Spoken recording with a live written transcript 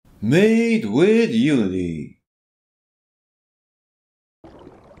Made with Unity.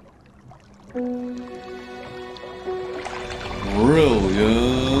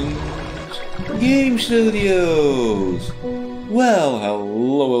 Brilliant Game Studios! Well,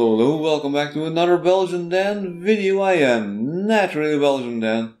 hello, welcome back to another Belgian Dan video. I am naturally Belgian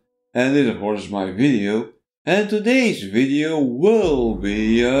Dan, and this of course is my video. And today's video will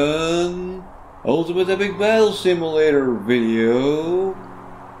be an Ultimate Epic Battle Simulator video.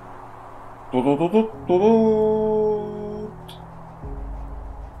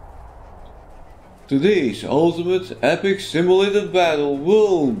 Today's Ultimate Epic Simulated Battle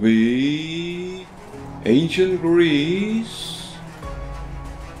will be Ancient Greece,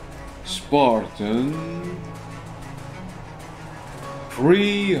 Spartan,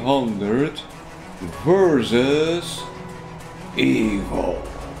 300 versus Evil,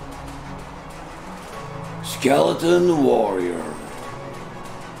 Skeleton Warrior,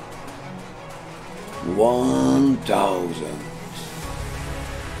 1000.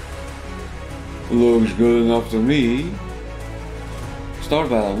 Looks good enough to me. Start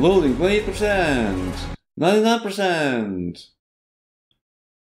battle, loading 28%, 99%.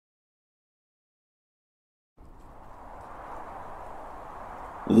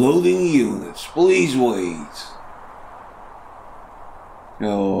 Loading units, please wait.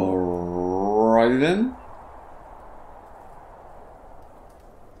 Alrighty then.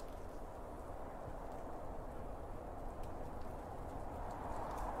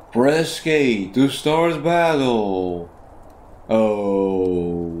 Press K to start battle.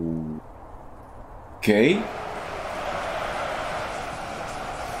 Okay.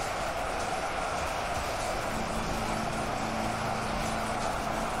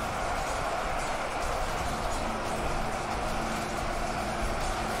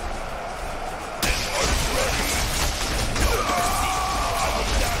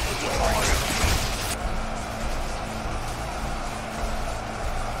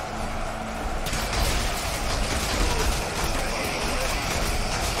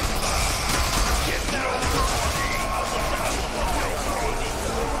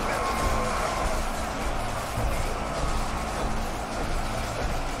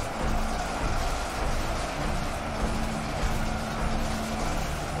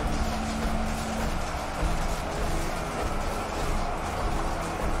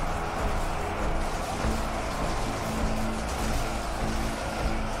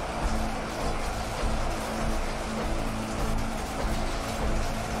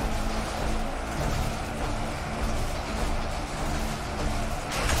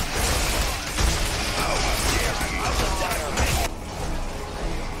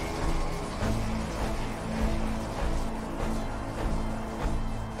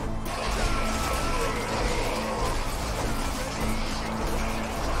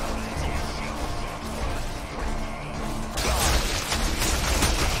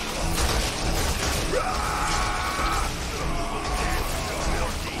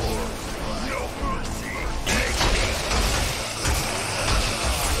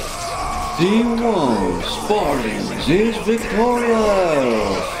 Team 1, Spartans is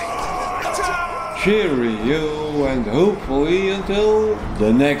victorious! Cheerio, and hopefully until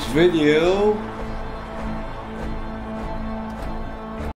the next video.